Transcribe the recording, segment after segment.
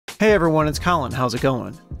Hey everyone, it's Colin, how's it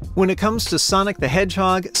going? When it comes to Sonic the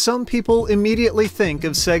Hedgehog, some people immediately think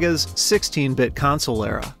of Sega's 16-bit console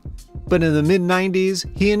era. But in the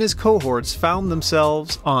mid-90s, he and his cohorts found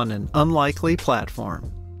themselves on an unlikely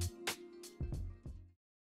platform.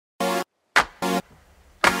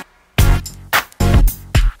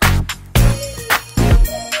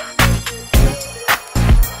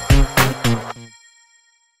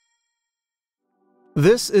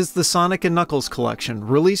 This is the Sonic & Knuckles collection,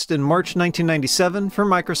 released in March 1997 for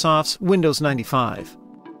Microsoft's Windows 95.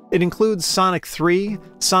 It includes Sonic 3,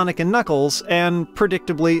 Sonic & Knuckles, and,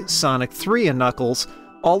 predictably, Sonic 3 & Knuckles,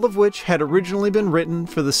 all of which had originally been written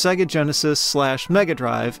for the Sega Genesis/Mega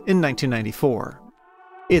Drive in 1994.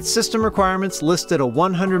 Its system requirements listed a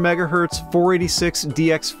 100 MHz 486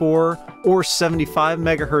 DX4 or 75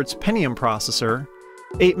 MHz Pentium processor,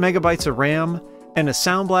 8 MB of RAM, and a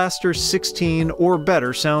Sound Blaster 16 or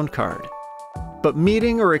better sound card. But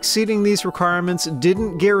meeting or exceeding these requirements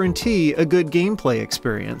didn't guarantee a good gameplay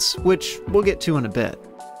experience, which we'll get to in a bit.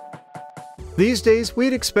 These days,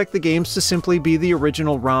 we'd expect the games to simply be the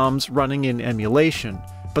original ROMs running in emulation,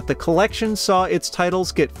 but the collection saw its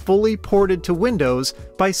titles get fully ported to Windows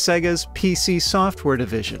by Sega's PC Software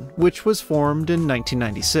division, which was formed in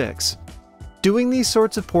 1996. Doing these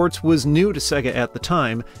sorts of ports was new to Sega at the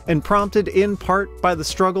time, and prompted in part by the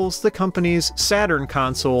struggles the company's Saturn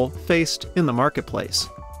console faced in the marketplace.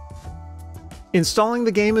 Installing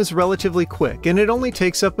the game is relatively quick, and it only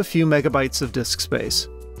takes up a few megabytes of disk space.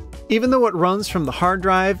 Even though it runs from the hard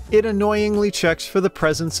drive, it annoyingly checks for the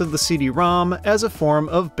presence of the CD-ROM as a form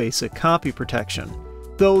of basic copy protection,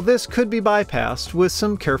 though this could be bypassed with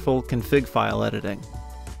some careful config file editing.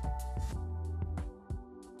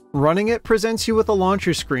 Running it presents you with a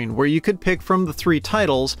launcher screen where you could pick from the 3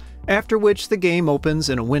 titles, after which the game opens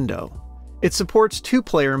in a window. It supports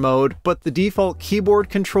 2-player mode, but the default keyboard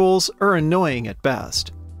controls are annoying at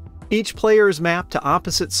best. Each player is mapped to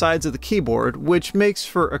opposite sides of the keyboard, which makes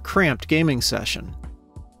for a cramped gaming session.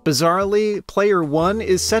 Bizarrely, player 1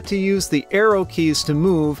 is set to use the arrow keys to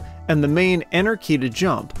move and the main enter key to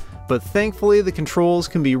jump, but thankfully the controls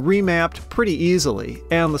can be remapped pretty easily,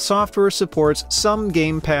 and the software supports some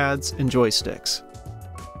gamepads and joysticks.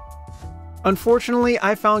 Unfortunately,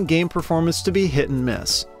 I found game performance to be hit and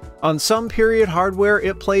miss. On some period hardware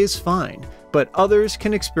it plays fine, but others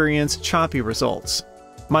can experience choppy results.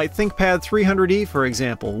 My ThinkPad 300E, for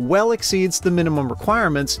example, well exceeds the minimum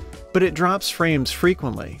requirements, but it drops frames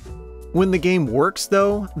frequently. When the game works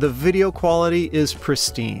though, the video quality is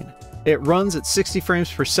pristine. It runs at 60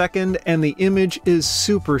 frames per second, and the image is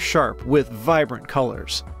super sharp with vibrant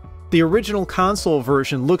colors. The original console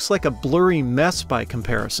version looks like a blurry mess by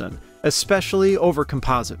comparison, especially over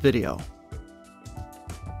composite video.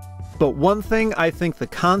 But one thing I think the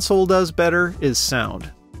console does better is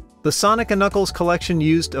sound. The Sonic & Knuckles collection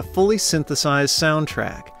used a fully synthesized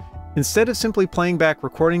soundtrack. Instead of simply playing back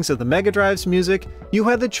recordings of the Mega Drive's music, you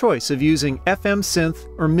had the choice of using FM synth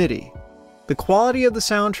or MIDI. The quality of the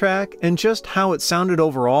soundtrack, and just how it sounded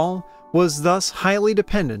overall, was thus highly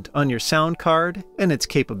dependent on your sound card and its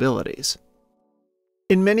capabilities.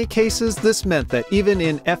 In many cases, this meant that even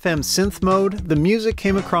in FM synth mode, the music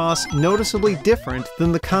came across noticeably different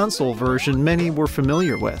than the console version many were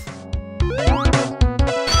familiar with.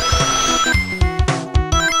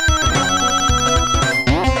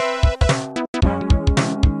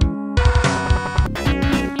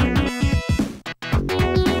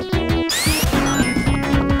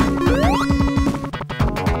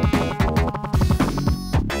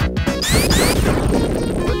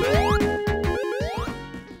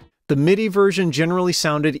 The MIDI version generally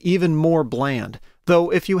sounded even more bland, though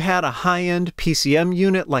if you had a high-end PCM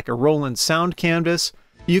unit like a Roland Sound Canvas,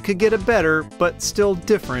 you could get a better, but still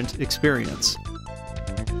different, experience.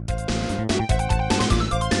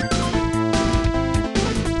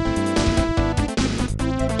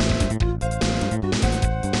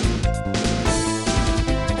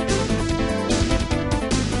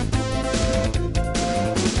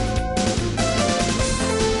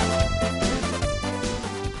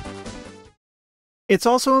 It's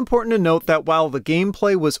also important to note that while the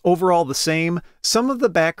gameplay was overall the same, some of the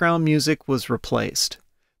background music was replaced.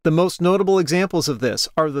 The most notable examples of this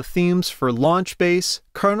are the themes for Launch Base,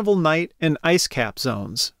 Carnival Night, and Ice Cap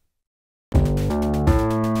Zones.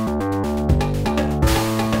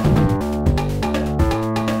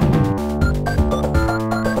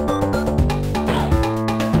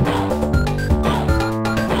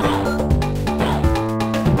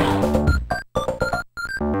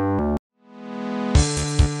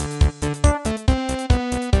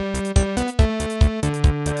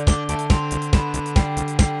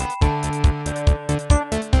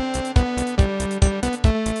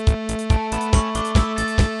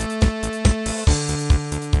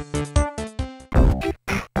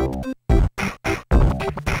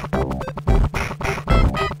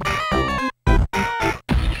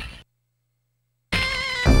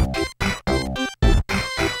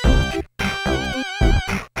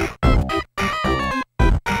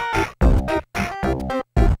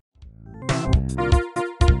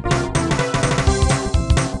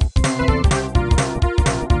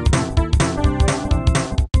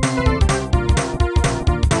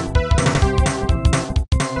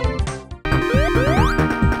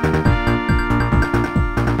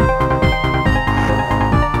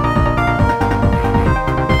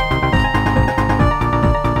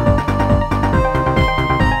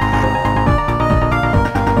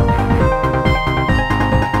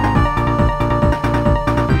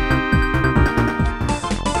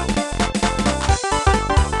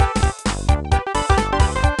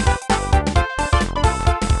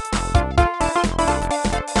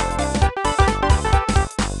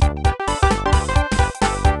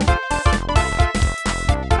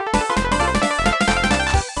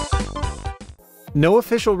 No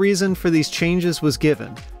official reason for these changes was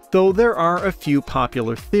given, though there are a few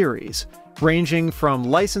popular theories, ranging from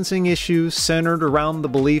licensing issues centered around the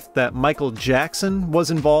belief that Michael Jackson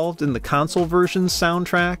was involved in the console version's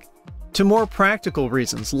soundtrack, to more practical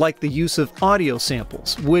reasons like the use of audio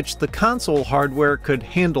samples, which the console hardware could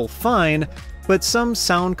handle fine, but some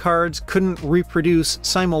sound cards couldn't reproduce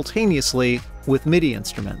simultaneously with MIDI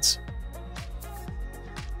instruments.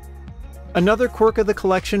 Another quirk of the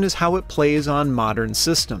collection is how it plays on modern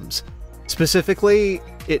systems. Specifically,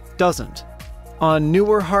 it doesn't. On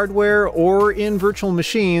newer hardware or in virtual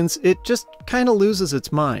machines, it just kinda loses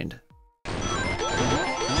its mind.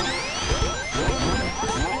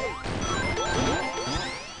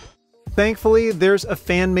 Thankfully, there's a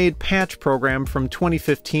fan-made patch program from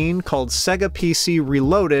 2015 called Sega PC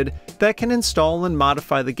Reloaded that can install and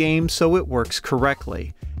modify the game so it works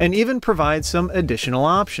correctly, and even provide some additional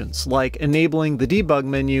options, like enabling the debug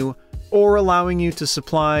menu or allowing you to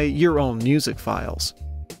supply your own music files.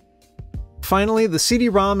 Finally, the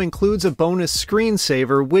CD-ROM includes a bonus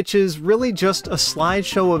screensaver, which is really just a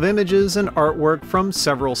slideshow of images and artwork from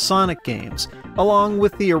several Sonic games, along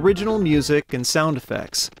with the original music and sound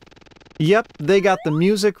effects. Yep, they got the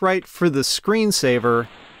music right for the screensaver,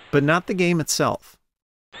 but not the game itself.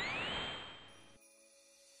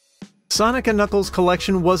 Sonic & Knuckles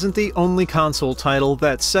Collection wasn't the only console title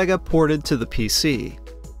that Sega ported to the PC.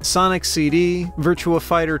 Sonic CD, Virtua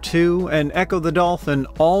Fighter 2, and Echo the Dolphin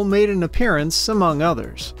all made an appearance, among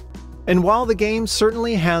others. And while the game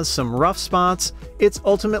certainly has some rough spots, it's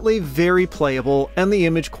ultimately very playable and the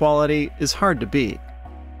image quality is hard to beat.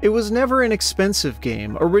 It was never an expensive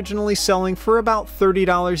game, originally selling for about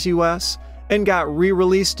 $30 US, and got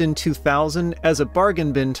re-released in 2000 as a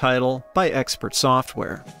bargain bin title by Expert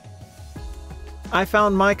Software. I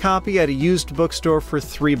found my copy at a used bookstore for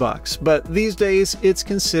 $3, but these days it's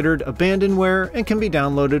considered abandonware and can be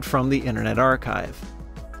downloaded from the Internet Archive.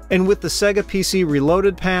 And with the Sega PC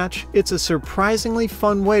Reloaded patch, it's a surprisingly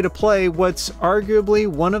fun way to play what's arguably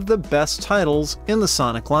one of the best titles in the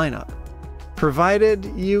Sonic lineup, provided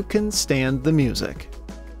you can stand the music.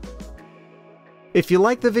 If you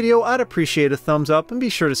liked the video, I'd appreciate a thumbs up and be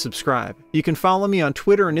sure to subscribe. You can follow me on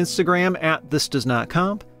Twitter and Instagram at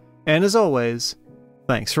thisdoesnotcomp, and as always,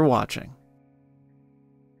 thanks for watching.